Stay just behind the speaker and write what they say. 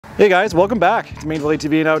Hey guys, welcome back to Mainville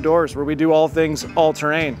ATV and Outdoors, where we do all things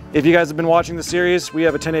all-terrain. If you guys have been watching the series, we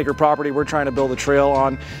have a 10-acre property we're trying to build a trail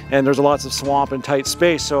on, and there's lots of swamp and tight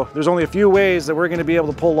space, so there's only a few ways that we're going to be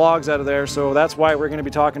able to pull logs out of there, so that's why we're going to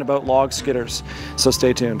be talking about log skidders. So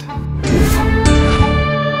stay tuned.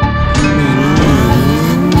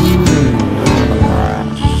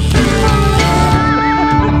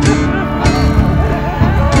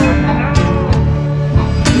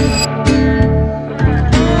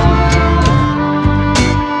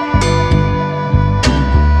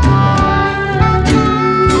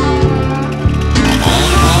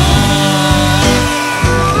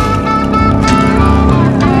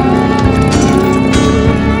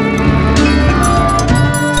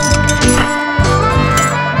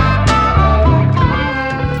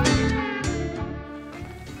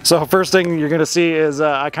 So first thing you're gonna see is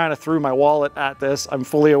I kind of threw my wallet at this. I'm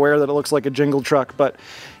fully aware that it looks like a jingle truck, but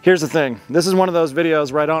here's the thing. This is one of those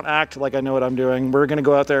videos where I don't act like I know what I'm doing. We're gonna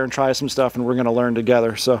go out there and try some stuff and we're gonna learn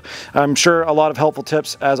together. So I'm sure a lot of helpful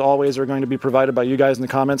tips, as always, are going to be provided by you guys in the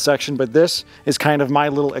comments section, but this is kind of my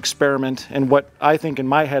little experiment and what I think in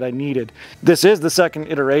my head I needed. This is the second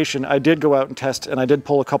iteration. I did go out and test and I did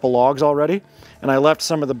pull a couple logs already, and I left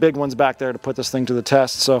some of the big ones back there to put this thing to the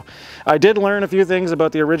test. So I did learn a few things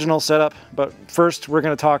about the original setup, but first we're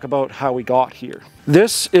going to talk about how we got here.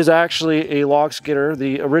 This is actually a log skidder.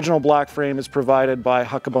 The original black frame is provided by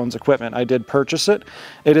Huckabones Equipment. I did purchase it.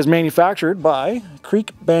 It is manufactured by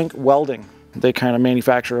Creek Bank Welding. They kind of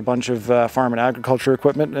manufacture a bunch of farm and agriculture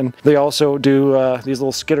equipment, and they also do these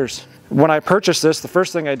little skidders. When I purchased this, the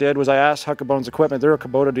first thing I did was I asked Huckabones Equipment, they're a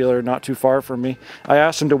Kubota dealer not too far from me, I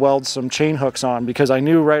asked them to weld some chain hooks on because I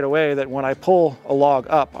knew right away that when I pull a log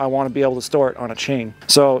up, I want to be able to store it on a chain.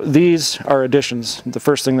 So these are additions, the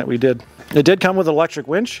first thing that we did. It did come with an electric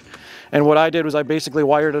winch, and what I did was I basically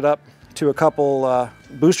wired it up to a couple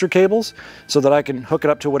booster cables so that I can hook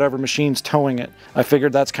it up to whatever machine's towing it. I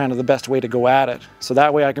figured that's kind of the best way to go at it. So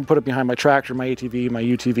that way I can put it behind my tractor, my ATV, my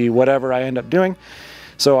UTV, whatever I end up doing.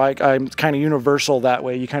 So I'm kind of universal that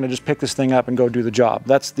way. You kind of just pick this thing up and go do the job.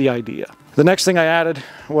 That's the idea. The next thing I added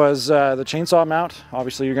was the chainsaw mount.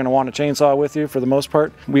 Obviously you're going to want a chainsaw with you for the most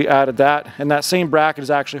part. We added that, and that same bracket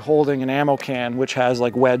is actually holding an ammo can, which has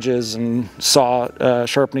like wedges and saw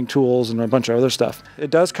sharpening tools and a bunch of other stuff.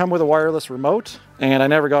 It does come with a wireless remote, and I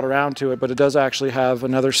never got around to it, but it does actually have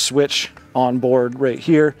another switch on board right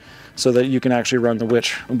here so that you can actually run the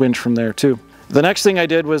winch from there too. The next thing I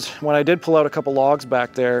did was, when I did pull out a couple logs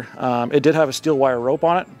back there, it did have a steel wire rope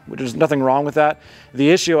on it, which is nothing wrong with that. The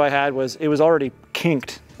issue I had was it was already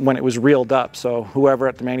kinked when it was reeled up, so whoever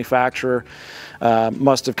at the manufacturer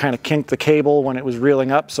must have kind of kinked the cable when it was reeling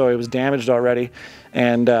up, so it was damaged already.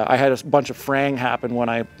 And I had a bunch of fraying happen when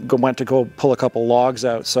I went to go pull a couple logs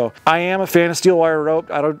out. So I am a fan of steel wire rope.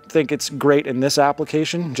 I don't think it's great in this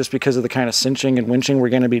application just because of the kind of cinching and winching we're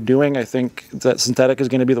going to be doing. I think that synthetic is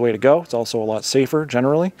going to be the way to go. It's also a lot safer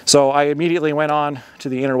generally. So I immediately went on to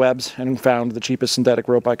the interwebs and found the cheapest synthetic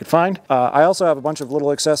rope I could find. I also have a bunch of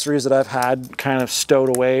little accessories that I've had kind of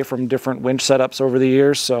stowed away from different winch setups over the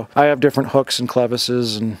years. So I have different hooks and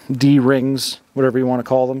clevises and D-rings, whatever you want to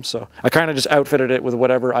call them. So I kind of just outfitted it with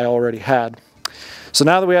whatever I already had. So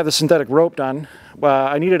now that we have the synthetic rope done,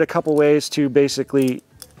 I needed a couple ways to basically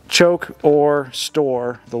choke or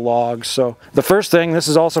store the logs. So the first thing, this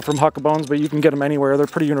is also from Huckabones, but you can get them anywhere, they're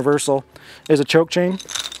pretty universal, is a choke chain.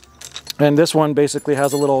 And this one basically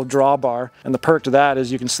has a little drawbar, and the perk to that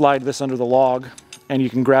is you can slide this under the log and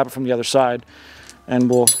you can grab it from the other side, and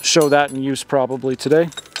we'll show that in use probably today.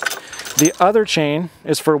 The other chain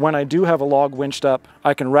is for when I do have a log winched up,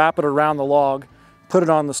 I can wrap it around the log, put it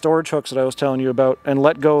on the storage hooks that I was telling you about, and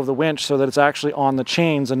let go of the winch so that it's actually on the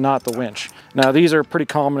chains and not the winch. Now these are pretty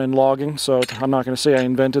common in logging, so I'm not going to say I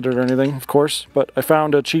invented it or anything, of course, but I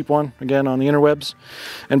found a cheap one, again, on the interwebs.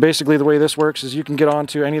 And basically the way this works is you can get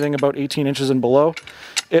onto anything about 18 inches and below,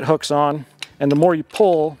 it hooks on, and the more you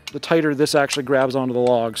pull, the tighter this actually grabs onto the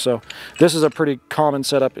log. So this is a pretty common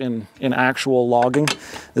setup in actual logging.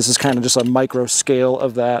 This is kind of just a micro scale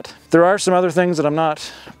of that. There are some other things that I'm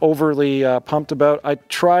not overly pumped about. I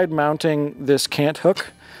tried mounting this cant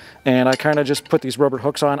hook, and I kind of just put these rubber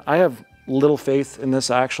hooks on. I have little faith in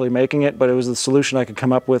this actually making it, but it was the solution I could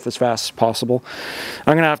come up with as fast as possible.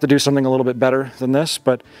 I'm gonna have to do something a little bit better than this,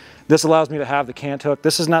 but this allows me to have the cant hook.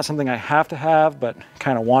 This is not something I have to have, but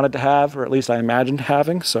kind of wanted to have, or at least I imagined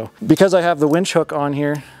having. So because I have the winch hook on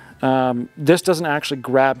here, this doesn't actually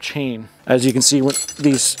grab chain. As you can see with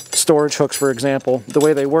these storage hooks, for example, the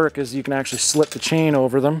way they work is you can actually slip the chain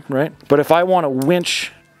over them, right? But if I want to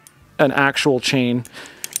winch an actual chain,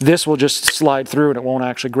 this will just slide through and it won't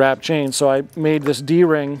actually grab chain. So I made this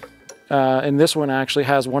D-ring, and this one actually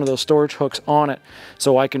has one of those storage hooks on it,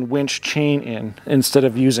 so I can winch chain in instead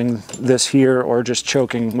of using this here or just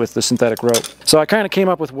choking with the synthetic rope. So I kind of came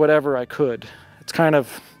up with whatever I could. It's kind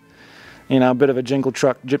of, you know, a bit of a jingle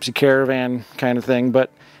truck, gypsy caravan kind of thing,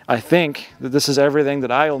 but I think that this is everything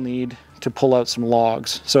that I'll need to pull out some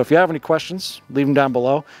logs. So if you have any questions, leave them down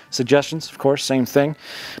below. Suggestions, of course, same thing.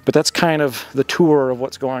 But that's kind of the tour of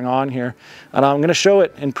what's going on here. And I'm gonna show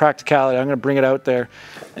it in practicality. I'm gonna bring it out there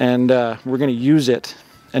and we're gonna use it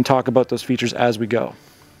and talk about those features as we go.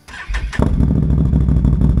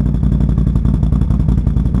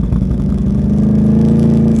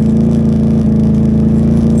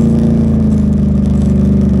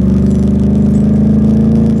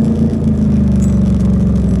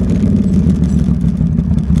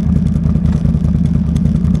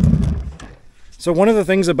 So one of the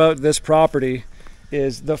things about this property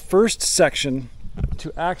is the first section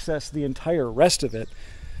to access the entire rest of it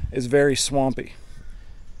is very swampy.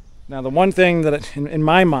 Now the one thing that in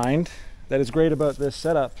my mind that is great about this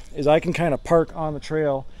setup is I can kind of park on the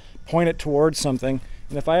trail, point it towards something,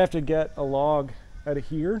 and if I have to get a log out of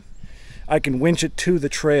here, I can winch it to the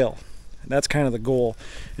trail. And that's kind of the goal.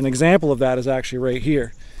 An example of that is actually right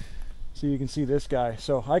here. So you can see this guy.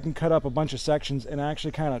 So I can cut up a bunch of sections and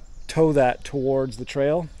actually kind of tow that towards the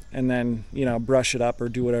trail and then, you know, brush it up or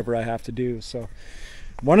do whatever I have to do. So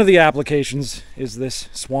one of the applications is this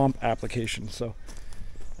swamp application. So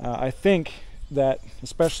I think that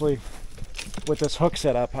especially with this hook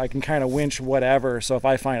setup, I can kind of winch whatever. So if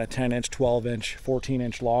I find a 10-inch, 12-inch,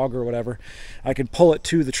 14-inch log or whatever, I can pull it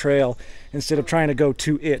to the trail instead of trying to go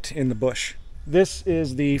to it in the bush. This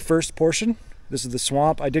is the first portion. This is the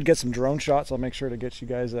swamp. I did get some drone shots. I'll make sure to get you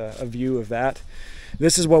guys a view of that.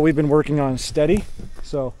 This is what we've been working on steady.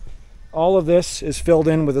 So all of this is filled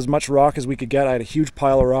in with as much rock as we could get. I had a huge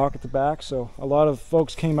pile of rock at the back, so a lot of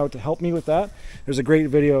folks came out to help me with that. There's a great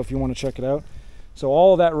video if you want to check it out. So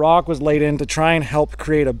all of that rock was laid in to try and help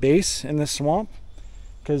create a base in this swamp,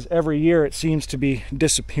 because every year it seems to be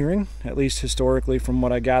disappearing, at least historically from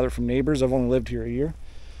what I gather from neighbors. I've only lived here a year.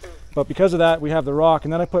 But because of that, we have the rock,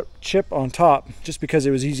 and then I put chip on top just because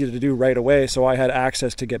it was easy to do right away, so I had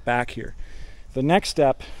access to get back here. The next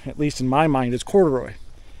step, at least in my mind, is corduroy.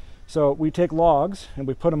 So we take logs and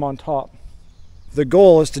we put them on top. The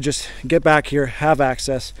goal is to just get back here, have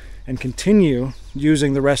access, and continue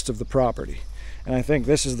using the rest of the property. And I think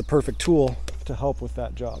this is the perfect tool to help with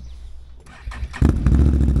that job.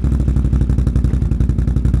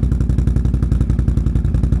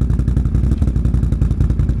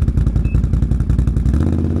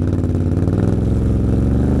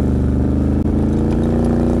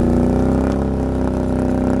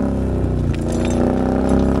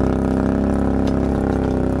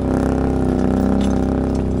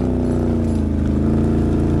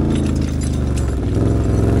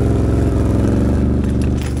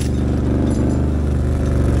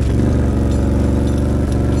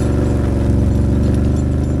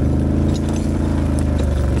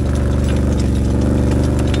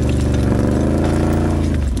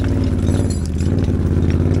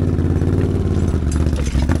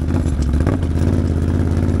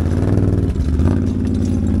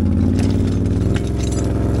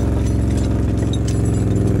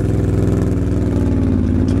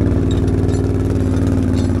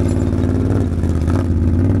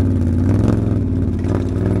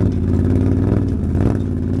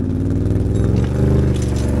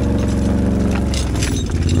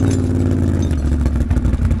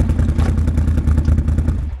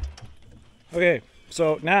 Okay,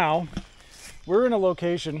 so now we're in a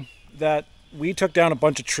location that we took down a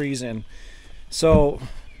bunch of trees in. So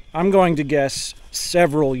I'm going to guess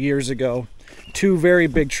several years ago, 2 very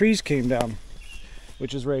big trees came down,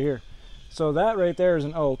 which is right here. So that right there is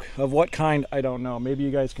an oak. Of what kind, I don't know. Maybe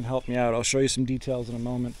you guys can help me out. I'll show you some details in a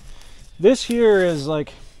moment. This here is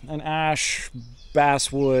like an ash,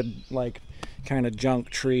 basswood, like kind of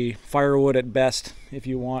junk tree. Firewood at best, if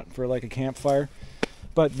you want, for like a campfire.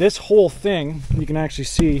 But this whole thing, you can actually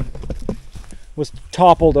see, was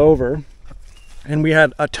toppled over, and we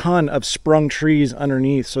had a ton of sprung trees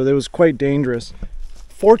underneath, so it was quite dangerous.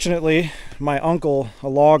 Fortunately, my uncle, a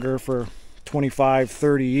logger for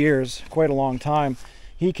 25-30 years, quite a long time,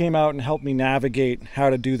 he came out and helped me navigate how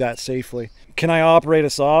to do that safely. Can I operate a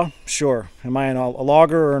saw? Sure. Am I a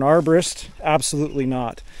logger or an arborist? Absolutely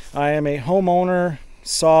not. I am a homeowner,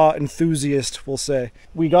 saw enthusiast, we'll say.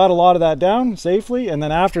 We got a lot of that down safely, and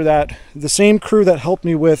then after that, the same crew that helped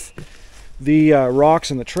me with the rocks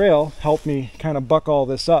in the trail helped me kind of buck all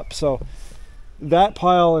this up. So that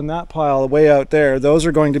pile and that pile way out there, those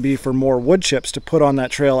are going to be for more wood chips to put on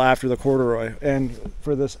that trail after the corduroy, and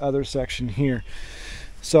for this other section here.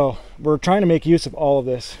 So we're trying to make use of all of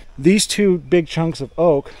this. These two big chunks of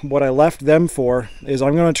oak, what I left them for is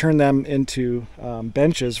I'm going to turn them into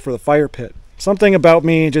benches for the fire pit. Something about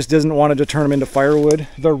me just doesn't want to turn them into firewood.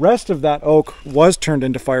 The rest of that oak was turned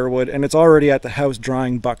into firewood, and it's already at the house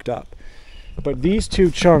drying, bucked up. But these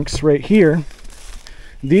two chunks right here,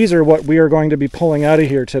 these are what we are going to be pulling out of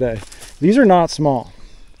here today. These are not small,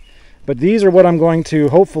 but these are what I'm going to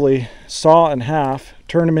hopefully saw in half,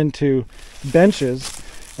 turn them into benches,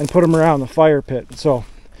 and put them around the fire pit. So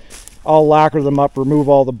I'll lacquer them up, remove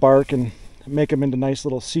all the bark, and make them into nice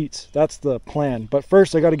little seats. That's the plan. But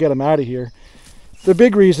first I got to get them out of here. The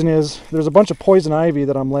big reason is there's a bunch of poison ivy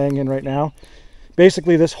that I'm laying in right now.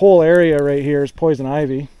 Basically this whole area right here is poison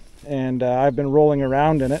ivy, and I've been rolling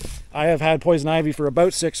around in it. I have had poison ivy for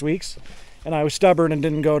about 6 weeks, and I was stubborn and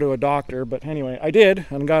didn't go to a doctor, but anyway, I did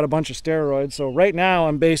and got a bunch of steroids. So right now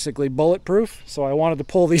I'm basically bulletproof, so I wanted to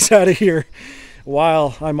pull these out of here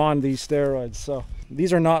while I'm on these steroids. So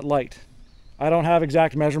these are not light. I don't have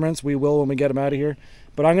exact measurements. We will when we get them out of here,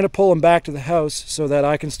 but I'm going to pull them back to the house so that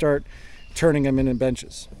I can start turning them into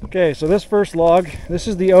benches. Okay, so this first log, this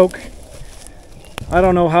is the oak. I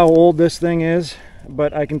don't know how old this thing is,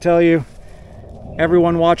 but I can tell you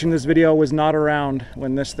everyone watching this video was not around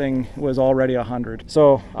when this thing was already 100.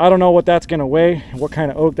 So I don't know what that's going to weigh, what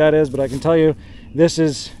kind of oak that is, but I can tell you this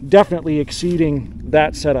is definitely exceeding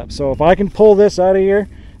that setup. So if I can pull this out of here,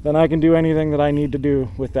 then I can do anything that I need to do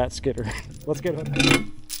with that skidder. Let's get it.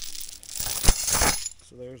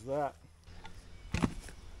 So there's that.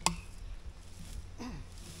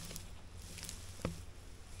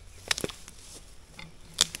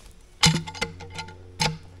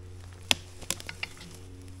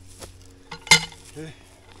 Okay.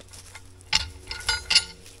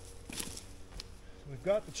 We've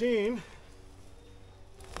got the chain.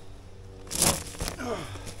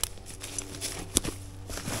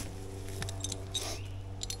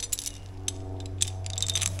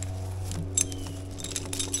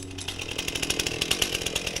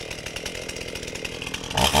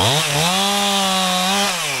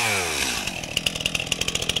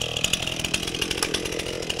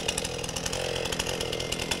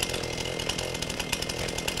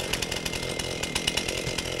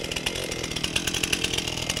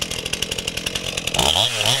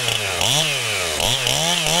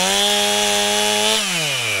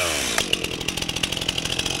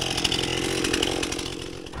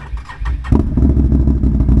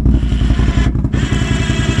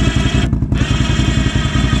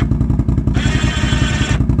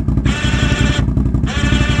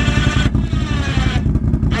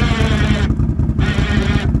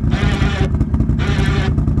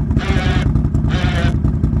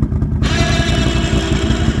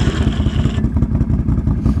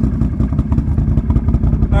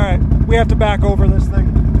 We have to back over this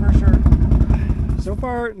thing for sure. So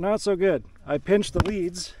far, not so good. I pinched the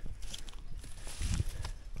leads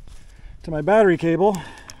to my battery cable.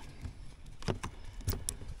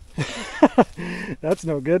 That's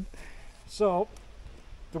no good. So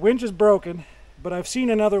the winch is broken, but I've seen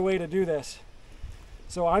another way to do this.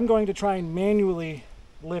 So I'm going to try and manually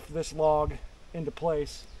lift this log into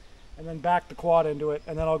place and then back the quad into it,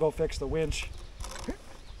 and then I'll go fix the winch.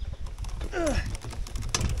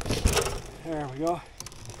 There we go.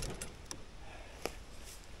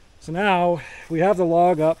 So now we have the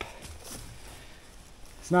log up.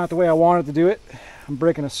 It's not the way I wanted to do it. I'm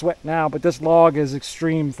breaking a sweat now, but this log is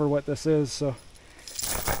extreme for what this is, so.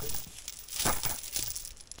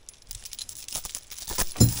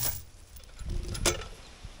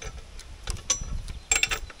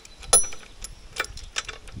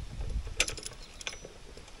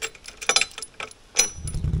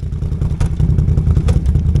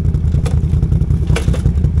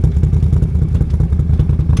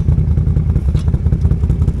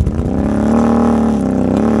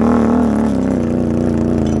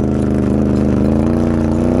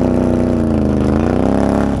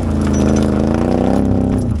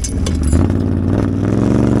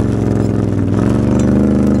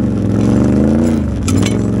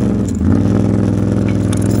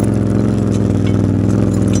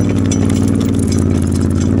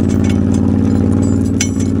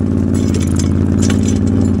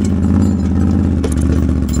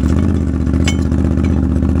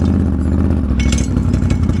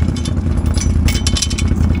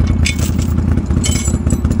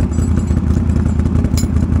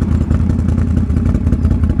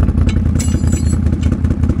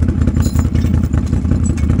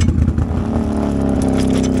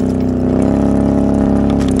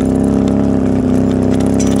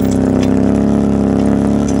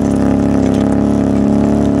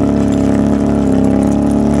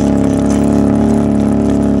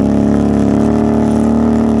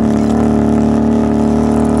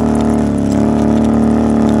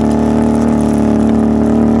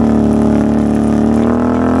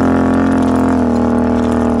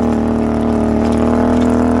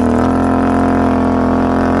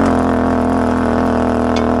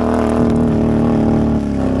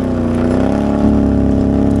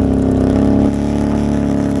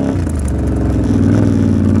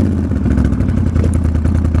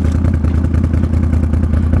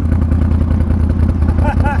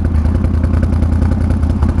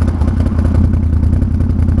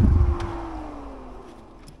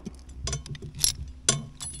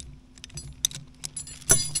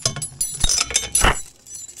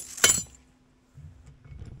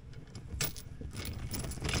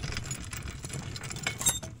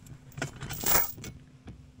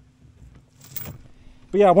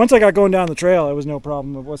 But yeah, once I got going down the trail, it was no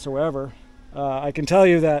problem whatsoever. I can tell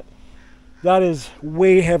you that that is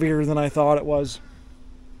way heavier than I thought it was.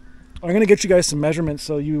 I'm going to get you guys some measurements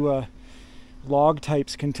so you log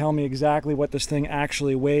types can tell me exactly what this thing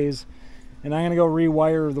actually weighs. And I'm going to go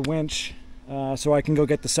rewire the winch so I can go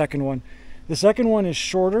get the second one. The second one is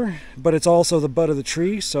shorter, but it's also the butt of the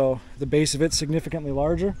tree, so the base of it's significantly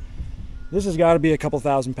larger. This has got to be a couple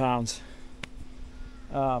thousand pounds.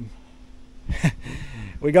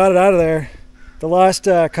 We got it out of there. The last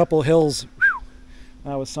couple hills, whew,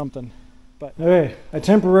 that was something. But okay, I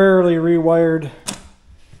temporarily rewired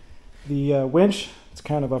the winch. It's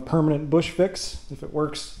kind of a permanent bush fix. If it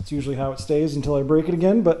works, it's usually how it stays until I break it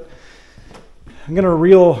again. But I'm gonna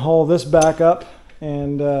reel all this back up,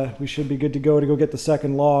 and we should be good to go get the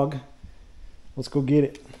second log. Let's go get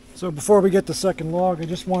it. So before we get the second log, I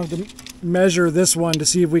just wanted to measure this one to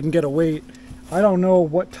see if we can get a weight. I don't know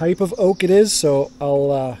what type of oak it is, so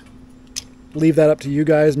I'll leave that up to you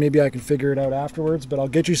guys. Maybe I can figure it out afterwards, but I'll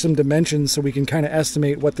get you some dimensions so we can kind of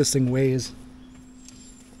estimate what this thing weighs.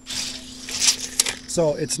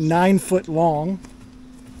 So it's 9 foot long.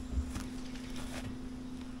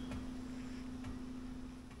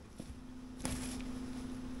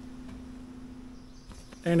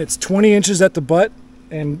 And it's 20 inches at the butt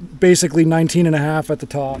and basically 19.5 at the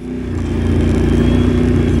top.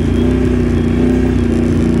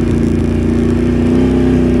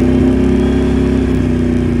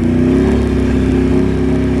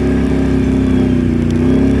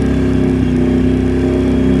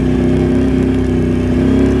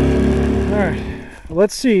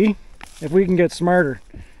 Let's see if we can get smarter,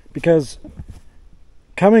 because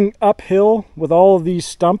coming uphill with all of these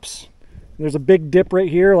stumps, there's a big dip right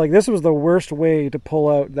here. Like, this was the worst way to pull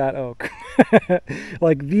out that oak.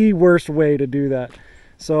 Like, the worst way to do that.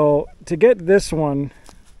 So to get this one,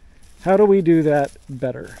 how do we do that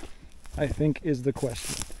better, I think is the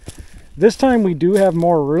question. This time we do have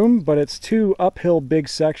more room, but it's 2 uphill big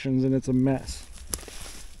sections and it's a mess.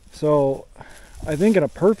 So I think in a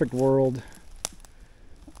perfect world,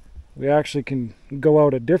 we actually can go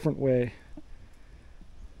out a different way.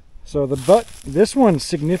 So the butt, this one's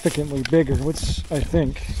significantly bigger, which I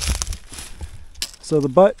think. So the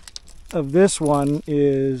butt of this one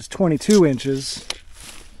is 22 inches,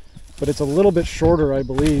 but it's a little bit shorter, I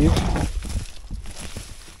believe.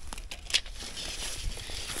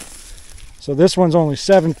 So this one's only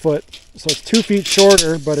 7 foot, so it's 2 feet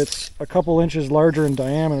shorter, but it's a couple inches larger in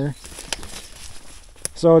diameter.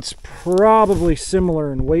 So it's probably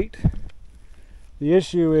similar in weight. The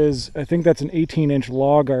issue is, I think that's an 18-inch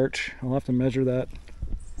log arch. I'll have to measure that.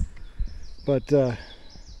 But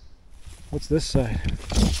what's this side?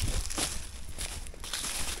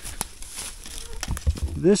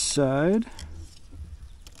 This side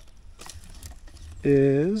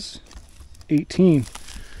is 18.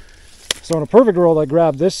 So in a perfect world, I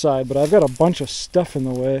grab this side, but I've got a bunch of stuff in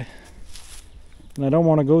the way, and I don't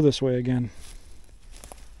want to go this way again.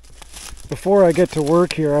 Before I get to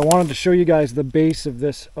work here, I wanted to show you guys the base of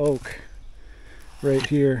this oak right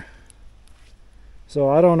here. So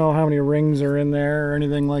I don't know how many rings are in there or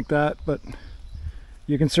anything like that, but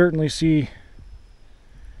you can certainly see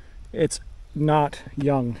it's not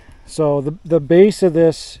young. So the base of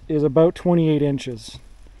this is about 28 inches.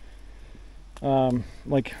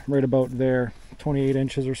 Like right about there, 28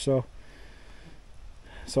 inches or so.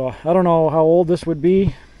 So I don't know how old this would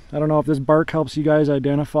be. I don't know if this bark helps you guys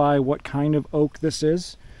identify what kind of oak this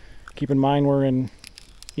is. Keep in mind we're in,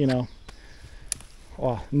 you know,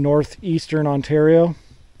 northeastern Ontario.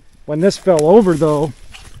 When this fell over though,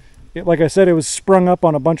 like I said, it was sprung up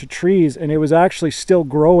on a bunch of trees and it was actually still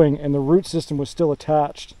growing and the root system was still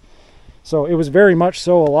attached. So it was very much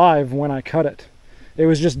so alive when I cut it. It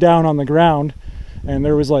was just down on the ground and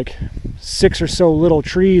there was like 6 or so little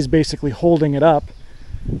trees basically holding it up,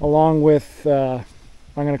 along with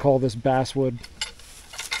I'm going to call this basswood.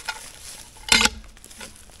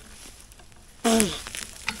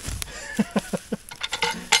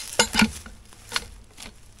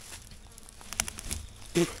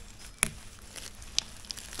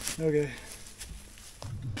 Okay.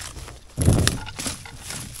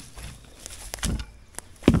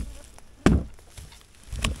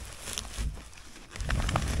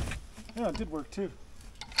 Yeah, it did work too.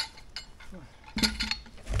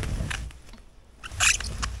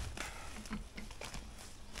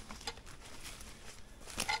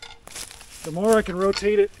 The more I can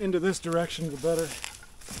rotate it into this direction, the better.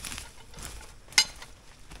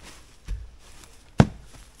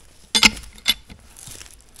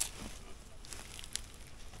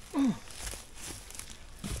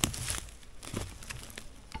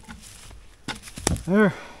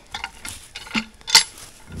 There.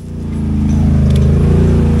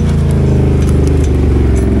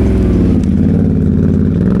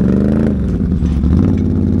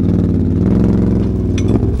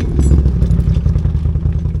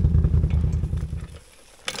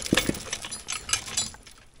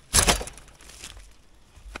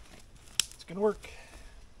 It's gonna work.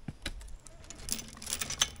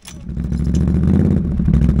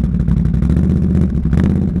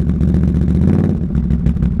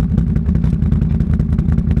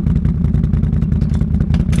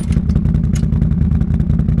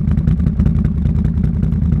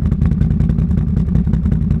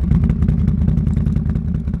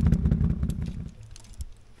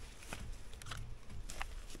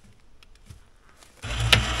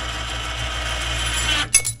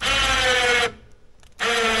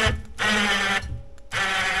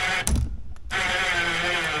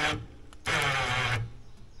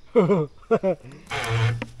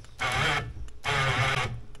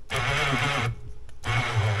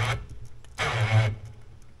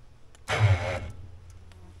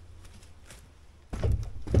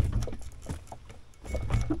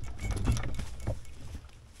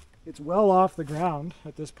 It's well off the ground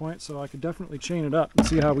at this point, so I could definitely chain it up and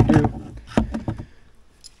see how we do.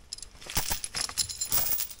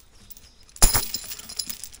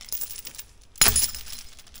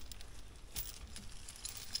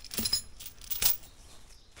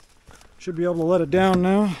 Should be able to let it down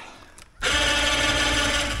now.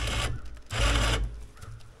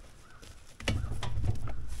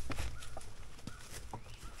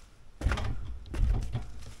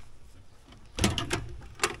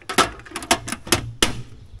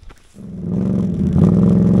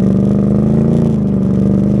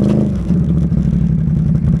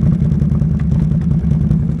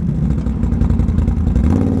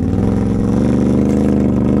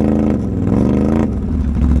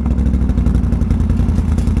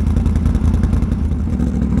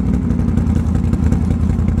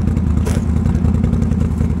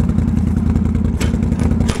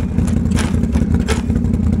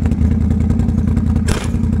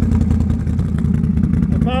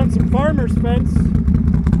 Farmer's fence.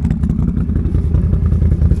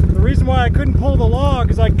 The reason why I couldn't pull the log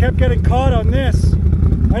is I kept getting caught on this.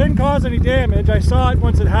 I didn't cause any damage. I saw it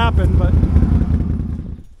once it happened, but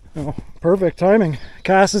oh, perfect timing.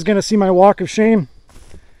 Cass is gonna see my walk of shame.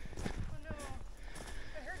 Oh no,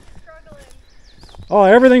 I heard you struggling. Oh,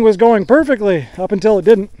 everything was going perfectly up until it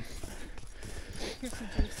didn't. Here's some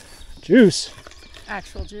juice. Juice?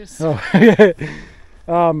 Actual juice.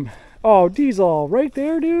 Oh, oh, Diesel, right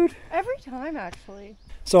there, dude. Every time, actually.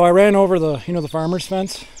 So I ran over the, you know, the farmer's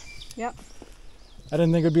fence. Yep. I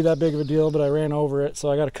didn't think it would be that big of a deal, but I ran over it, so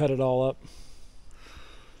I got to cut it all up.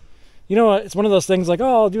 You know what? It's one of those things like,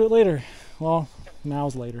 oh, I'll do it later. Well,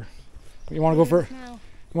 now's later. You want to go for? Now.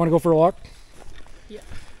 You want to go for a walk? Yeah.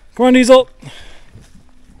 Come on, Diesel.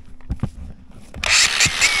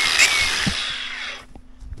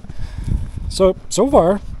 So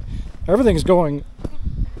far, everything's going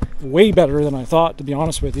way better than I thought, to be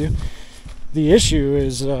honest with you. The issue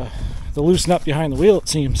is the loose nut behind the wheel, it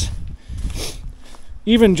seems.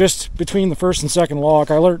 Even just between the first and second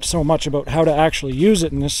walk, I learned so much about how to actually use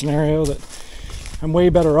it in this scenario that I'm way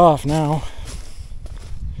better off now.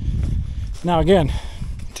 Now again,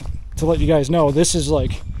 to let you guys know, this is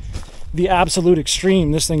like the absolute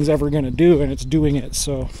extreme this thing's ever going to do, and it's doing it.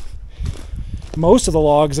 So most of the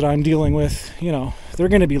logs that I'm dealing with, you know, they're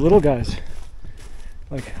going to be little guys.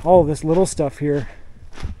 Like all of this little stuff here.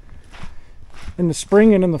 In the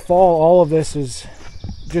spring and in the fall, all of this is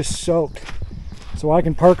just soaked. So I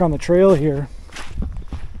can park on the trail here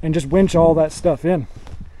and just winch all that stuff in.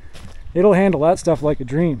 It'll handle that stuff like a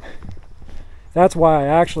dream. That's why I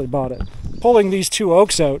actually bought it. Pulling these two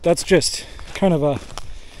oaks out, that's just kind of a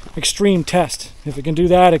extreme test. If it can do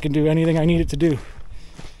that, it can do anything I need it to do.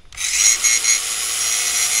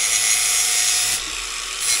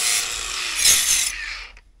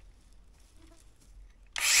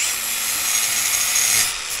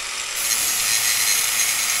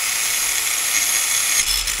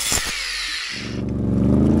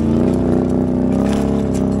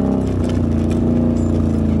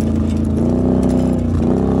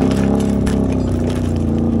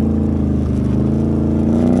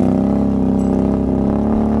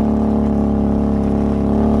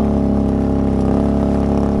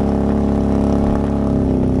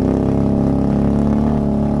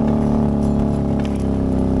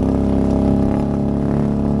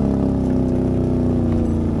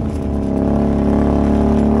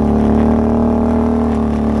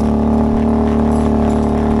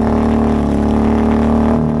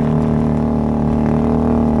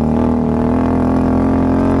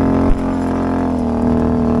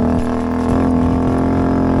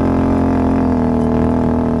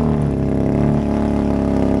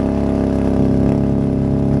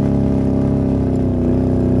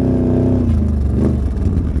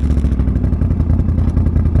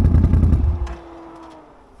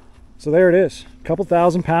 So there it is, a couple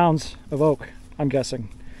thousand pounds of oak, I'm guessing.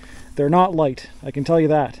 They're not light, I can tell you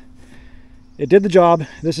that. It did the job.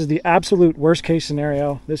 This is the absolute worst case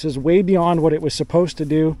scenario. This is way beyond what it was supposed to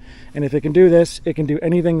do. And if it can do this, it can do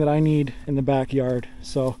anything that I need in the backyard.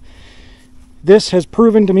 So this has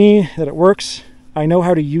proven to me that it works. I know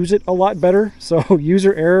how to use it a lot better. So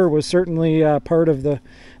user error was certainly part of the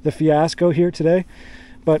fiasco here today.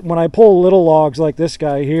 But when I pull little logs like this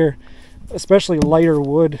guy here, especially lighter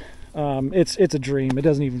wood, it's a dream. It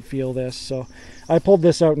doesn't even feel this. So I pulled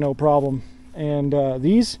this out no problem. And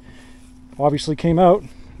these obviously came out,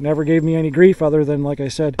 never gave me any grief other than, like I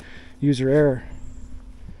said, user error.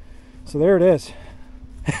 So there it is.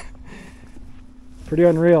 Pretty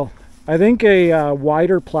unreal. I think a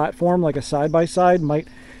wider platform like a side-by-side might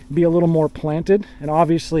be a little more planted, and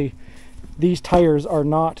obviously these tires are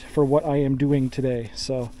not for what I am doing today.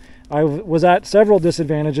 So I was at several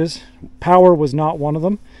disadvantages. Power was not one of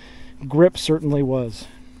them. Grip certainly was,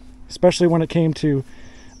 especially when it came to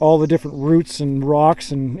all the different roots and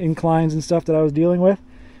rocks and inclines and stuff that I was dealing with.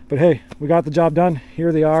 But hey, we got the job done.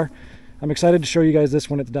 Here they are. I'm excited to show you guys this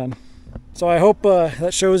when it's done. So I hope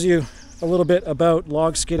that shows you a little bit about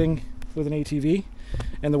log skidding with an ATV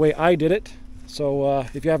and the way I did it. So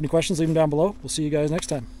if you have any questions, leave them down below. We'll see you guys next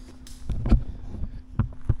time.